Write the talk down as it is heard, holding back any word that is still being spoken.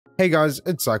Hey guys,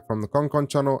 it's Zach from the Concon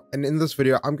channel, and in this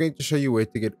video I'm going to show you where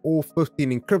to get all 15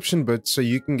 encryption bits so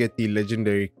you can get the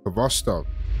legendary Khvostov.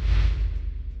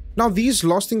 Now these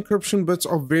lost encryption bits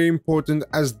are very important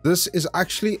as this is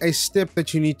actually a step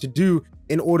that you need to do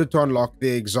in order to unlock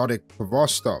the exotic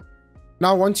Khvostov.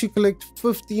 Now once you collect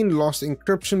 15 lost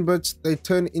encryption bits, they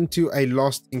turn into a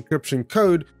lost encryption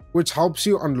code which helps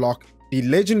you unlock the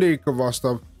legendary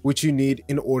Khvostov, which you need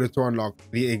in order to unlock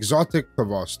the exotic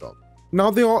Khvostov. Now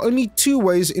there are only two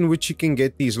ways in which you can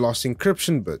get these lost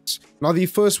encryption bits. Now the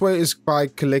first way is by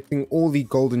collecting all the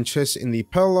golden chests in the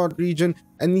Pearl region,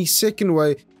 and the second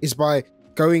way is by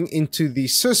going into the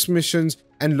Cyst missions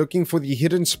and looking for the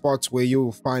hidden spots where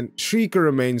you'll find Shrieker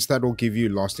remains that will give you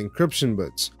lost encryption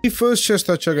bits. The first chest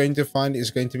that you're going to find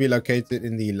is going to be located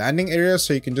in the landing area,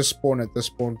 so you can just spawn at the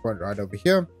spawn point right over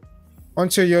here.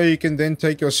 Once you're here, you can then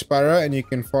take your sparrow and you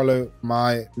can follow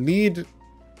my lead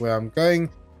where I'm going.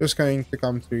 Just going to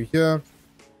come through here,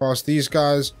 past these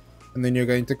guys, and then you're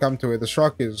going to come to where the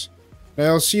Shrock is. Now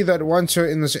you'll see that once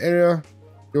you're in this area,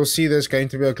 you'll see there's going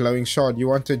to be a glowing shard. You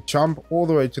want to jump all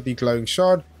the way to the glowing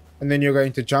shard, and then you're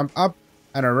going to jump up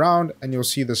and around, and you'll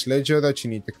see this ledge that you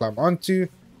need to climb onto.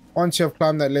 Once you have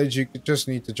climbed that ledge, you just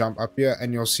need to jump up here,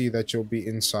 and you'll see that you'll be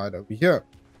inside over here.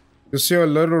 You'll see a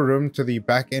little room to the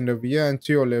back end over here, and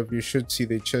to your left you should see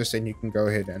the chest, and you can go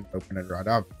ahead and open it right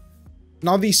up.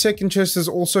 Now the second chest is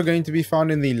also going to be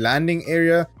found in the landing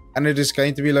area, and it is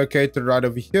going to be located right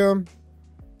over here.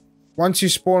 Once you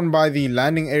spawn by the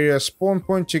landing area spawn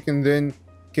point, you can then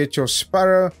get your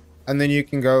sparrow, and then you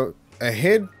can go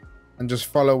ahead and just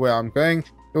follow where I'm going.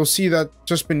 You'll see that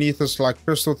just beneath this like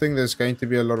crystal thing, there's going to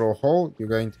be a little hole. You're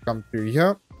going to come through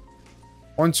here.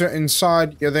 Once you're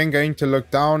inside, you're then going to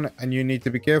look down, and you need to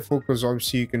be careful because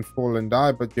obviously you can fall and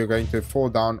die, but you're going to fall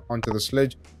down onto this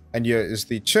ledge, and here is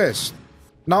the chest.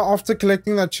 Now after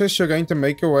collecting that chest, you're going to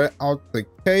make your way out the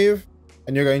cave,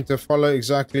 and you're going to follow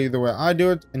exactly the way I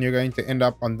do it, and you're going to end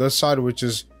up on this side, which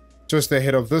is just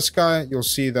ahead of this guy. You'll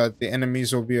see that the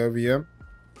enemies will be over here.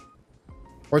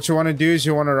 What you want to do is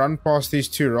you want to run past these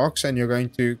two rocks, and you're going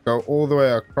to go all the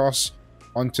way across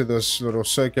onto this little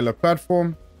circular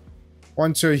platform.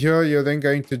 Once you're here, you're then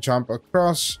going to jump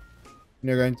across, and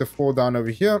you're going to fall down over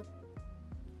here.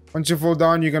 Once you fall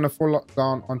down, you're going to fall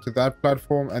down onto that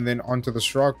platform and then onto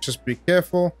this rock. Just be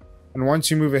careful. And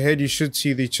once you move ahead, you should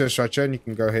see the chest right here, and you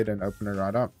can go ahead and open it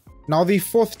right up. Now the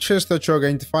fourth chest that you're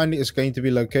going to find is going to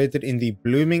be located in the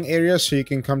blooming area, so you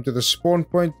can come to the spawn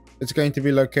point. It's going to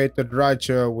be located right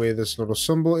here where this little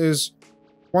symbol is.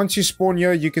 Once you spawn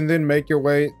here, you can then make your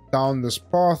way down this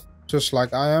path just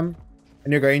like I am,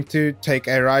 and you're going to take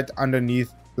a right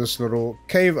underneath this little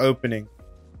cave opening.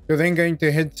 You're then going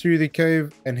to head through the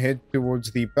cave and head towards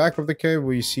the back of the cave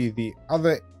where you see the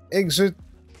other exit,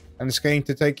 and it's going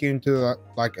to take you into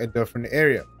like a different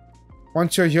area.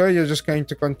 Once you're here, you're just going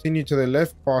to continue to the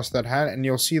left past that hand, and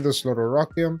you'll see this little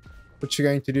rock here. What you're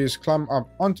going to do is climb up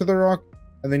onto the rock,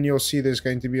 and then you'll see there's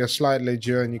going to be a slight ledge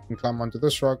here, and you can climb onto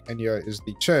this rock, and here is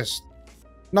the chest.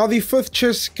 Now the fifth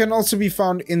chest can also be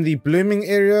found in the blooming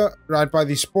area right by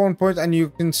the spawn point, and you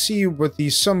can see with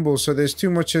these symbols. So there's two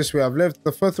more chests we have left.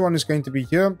 The fifth one is going to be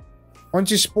here. Once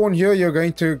you spawn here, you're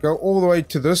going to go all the way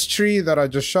to this tree that I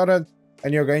just shot at,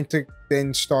 and you're going to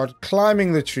then start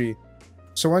climbing the tree.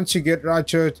 So once you get right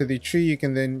here to the tree, you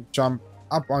can then jump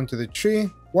up onto the tree.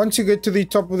 Once you get to the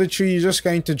top of the tree, you're just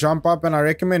going to jump up, and I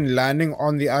recommend landing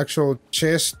on the actual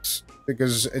chests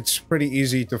because it's pretty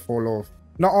easy to fall off.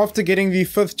 Now after getting the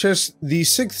fifth chest, the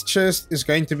sixth chest is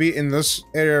going to be in this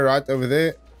area right over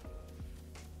there.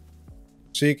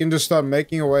 So you can just start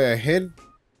making your way ahead to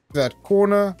that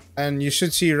corner, and you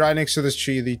should see right next to this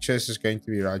tree, the chest is going to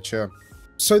be right here.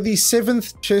 So the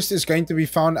seventh chest is going to be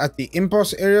found at the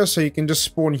impasse area, so you can just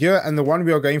spawn here, and the one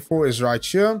we are going for is right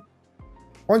here.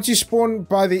 Once you spawn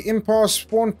by the impasse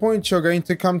spawn point, you're going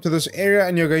to come to this area,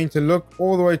 and you're going to look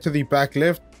all the way to the back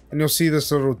left, and you'll see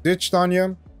this little ditch down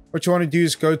here. What you want to do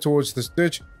is go towards this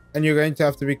ditch, and you're going to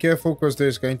have to be careful because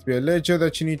there's going to be a ledge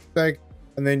that you need to take,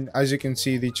 and then as you can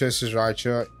see, the chest is right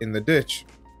here in the ditch.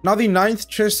 Now the ninth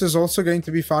chest is also going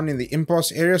to be found in the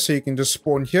impasse area, so you can just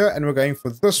spawn here, and we're going for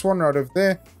this one right over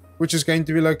there, which is going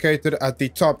to be located at the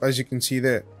top, as you can see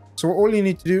there. So all you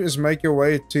need to do is make your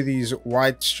way to these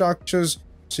white structures,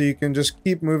 so you can just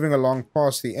keep moving along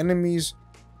past the enemies.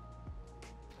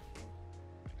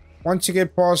 Once you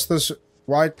get past this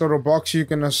white little box, you're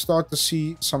going to start to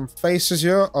see some faces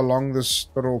here along this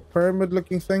little pyramid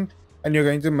looking thing, and you're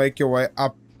going to make your way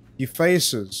up the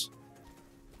faces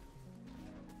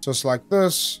just like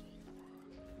this,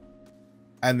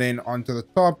 and then onto the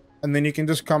top, and then you can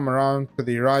just come around to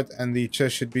the right, and the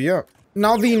chest should be here.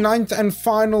 Now the ninth and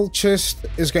final chest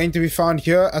is going to be found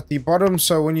here at the bottom.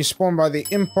 So when you spawn by the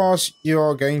impasse,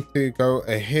 you're going to go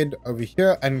ahead over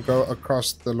here and go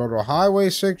across the little highway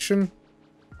section.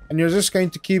 And you're just going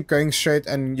to keep going straight,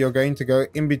 and you're going to go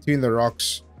in between the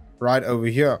rocks right over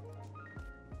here.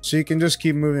 So you can just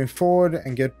keep moving forward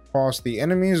and get past the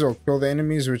enemies or kill the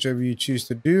enemies, whichever you choose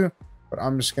to do. But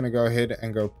I'm just going to go ahead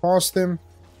and go past them.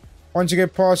 Once you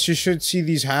get past, you should see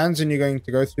these hands, and you're going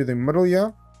to go through the middle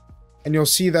here. And you'll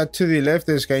see that to the left,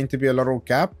 there's going to be a little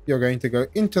gap. You're going to go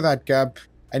into that gap,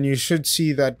 and you should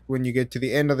see that when you get to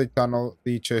the end of the tunnel,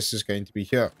 the chest is going to be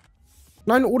here.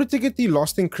 Now, in order to get the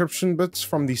Lost Encryption Bits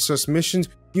from the Cyst missions,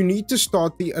 you need to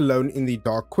start the Alone in the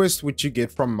Dark quest, which you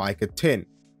get from Micah 10.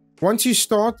 Once you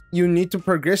start, you need to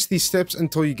progress these steps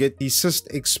until you get the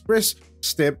Cyst Express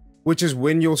step, which is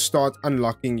when you'll start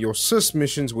unlocking your Cyst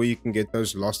missions where you can get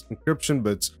those Lost Encryption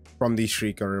Bits from the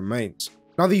Shrieker remains.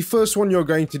 Now, the first one you're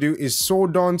going to do is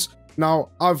Sword Dance. Now,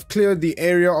 I've cleared the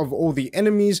area of all the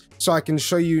enemies, so I can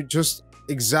show you just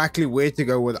exactly where to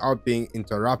go without being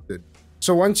interrupted.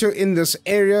 So once you're in this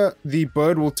area, the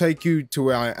bird will take you to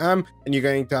where I am, and you're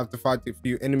going to have to fight a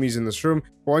few enemies in this room.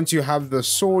 Once you have the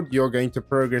sword, you're going to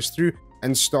progress through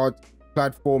and start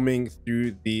platforming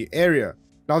through the area.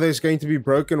 Now there's going to be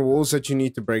broken walls that you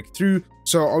need to break through.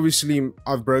 So obviously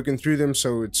I've broken through them,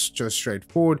 so it's just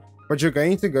straightforward. But you're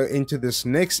going to go into this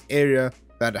next area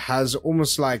that has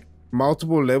almost like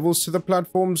multiple levels to the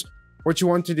platforms. What you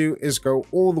want to do is go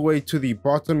all the way to the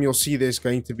bottom. You'll see there's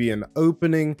going to be an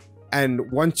opening.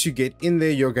 And once you get in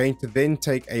there, you're going to then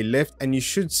take a left, and you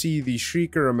should see the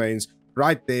Shrieker remains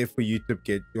right there for you to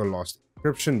get your Lost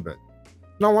Encryption Bit.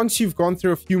 Now, once you've gone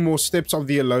through a few more steps of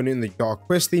the Alone in the Dark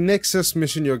quest, the next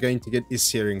mission you're going to get is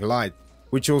Searing Light,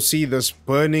 which you'll see this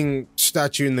burning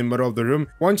statue in the middle of the room.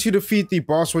 Once you defeat the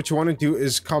boss, what you want to do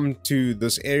is come to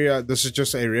this area. This is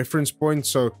just a reference point.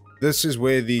 So this is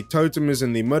where the totem is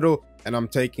in the middle, and I'm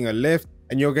taking a left,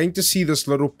 and you're going to see this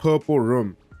little purple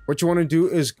room. What you want to do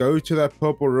is go to that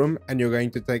purple room, and you're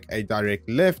going to take a direct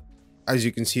left. As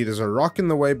you can see, there's a rock in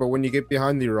the way, but when you get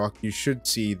behind the rock, you should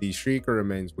see the Shrieker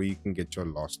remains where you can get your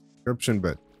Lost Encryption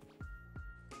Bit.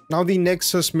 Now, the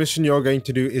next mission you're going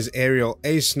to do is Ariel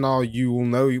Ace. Now, you will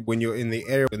know when you're in the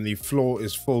area when the floor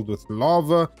is filled with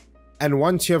lava. And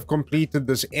once you have completed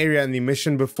this area and the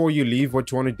mission, before you leave,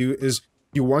 what you want to do is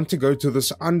you want to go to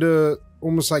this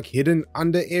almost like hidden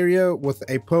under area with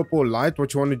a purple light.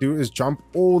 What you want to do is jump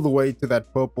all the way to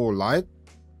that purple light.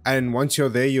 And once you're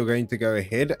there, you're going to go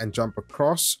ahead and jump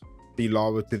across the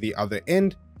lava to the other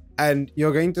end. And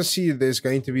you're going to see there's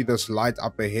going to be this light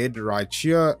up ahead right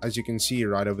here, as you can see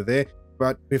right over there.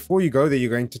 But before you go there, you're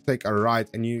going to take a right,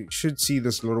 and you should see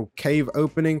this little cave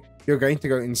opening. You're going to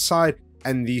go inside,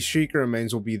 and the Shrieker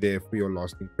remains will be there for your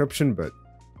Lost Encryption Bit.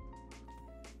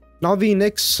 Now, the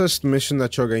next Cyst mission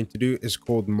that you're going to do is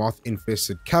called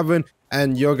Moth-Infested Cavern,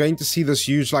 and you're going to see this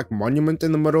huge like monument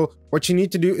in the middle. What you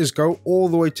need to do is go all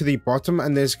the way to the bottom,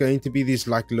 and there's going to be these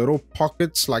like little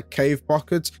pockets, like cave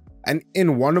pockets. And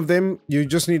in one of them, you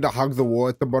just need to hug the wall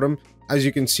at the bottom. As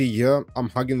you can see here, I'm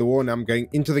hugging the wall and I'm going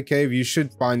into the cave. You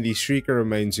should find the Shrieker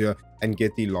remains here and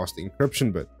get the Lost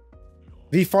Encryption Bit.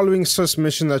 The following Cyst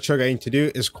mission that you're going to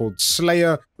do is called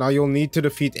Slayer. Now, you'll need to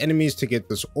defeat enemies to get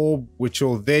this orb, which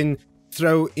you'll then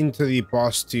throw into the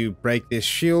boss to break their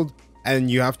shield. And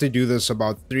you have to do this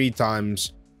about 3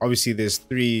 times. Obviously, there's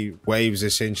 3 waves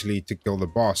essentially to kill the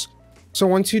boss. So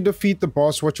once you defeat the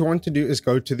boss, what you want to do is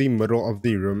go to the middle of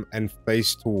the room and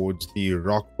face towards the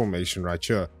rock formation right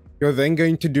here. You're then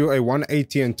going to do a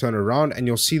 180 and turn around, and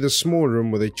you'll see the small room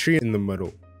with a tree in the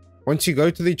middle. Once you go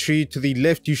to the tree to the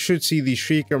left, you should see the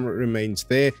Shrieker remains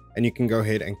there, and you can go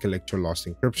ahead and collect your Lost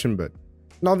Encryption Bit.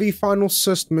 Now, the final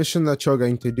Cyst mission that you're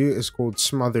going to do is called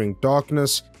Smothering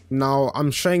Darkness. Now,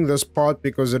 I'm showing this part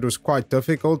because it was quite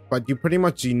difficult, but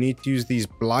you need to use these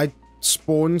blight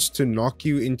spawns to knock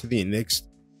you into the next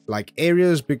like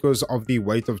areas because of the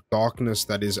weight of darkness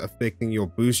that is affecting your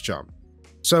boost jump.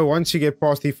 So once you get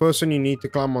past the first one, you need to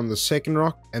climb on the second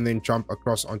rock and then jump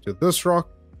across onto this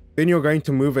rock. Then you're going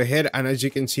to move ahead, and as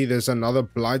you can see, there's another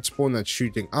blight spawn that's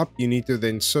shooting up. You need to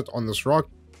then sit on this rock,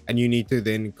 and you need to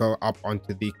then go up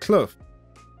onto the cliff.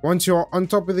 Once you're on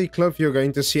top of the cliff, you're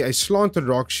going to see a slanted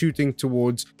rock shooting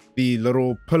towards the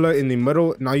little pillar in the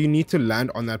middle. Now you need to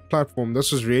land on that platform.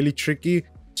 This is really tricky,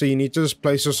 so you need to just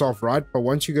place yourself right. But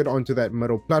once you get onto that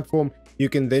middle platform, you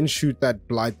can then shoot that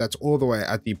blight that's all the way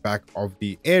at the back of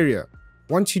the area.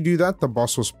 Once you do that, the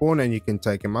boss will spawn and you can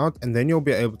take him out, and then you'll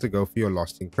be able to go for your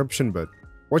Lost Encryption Bit.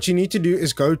 What you need to do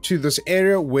is go to this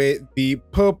area where the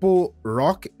purple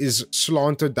rock is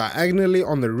slanted diagonally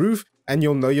on the roof, and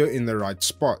you'll know you're in the right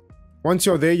spot. Once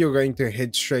you're there, you're going to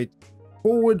head straight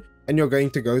forward and you're going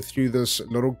to go through this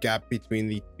little gap between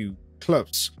the two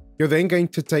cliffs. You're then going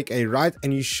to take a right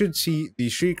and you should see the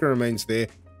shrieker remains there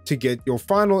to get your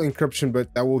final encryption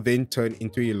bit that will then turn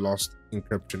into a lost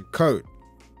encryption code.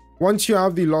 Once you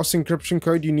have the lost encryption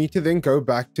code, you need to then go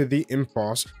back to the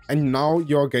impasse and now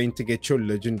you're going to get your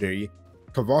legendary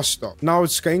Khvostov. Now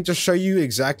it's going to show you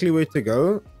exactly where to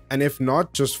go, and if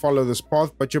not, just follow this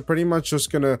path, but you're pretty much just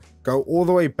going to go all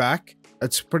the way back.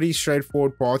 It's a pretty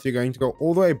straightforward path. You're going to go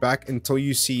all the way back until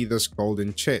you see this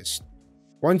golden chest.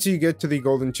 Once you get to the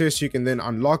golden chest, you can then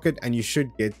unlock it and you should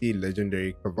get the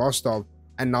legendary Khvostov.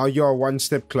 And now you are one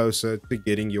step closer to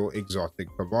getting your exotic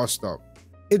Khvostov.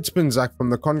 It's been Zach from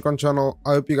the Concon channel.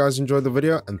 I hope you guys enjoyed the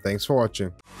video and thanks for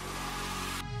watching.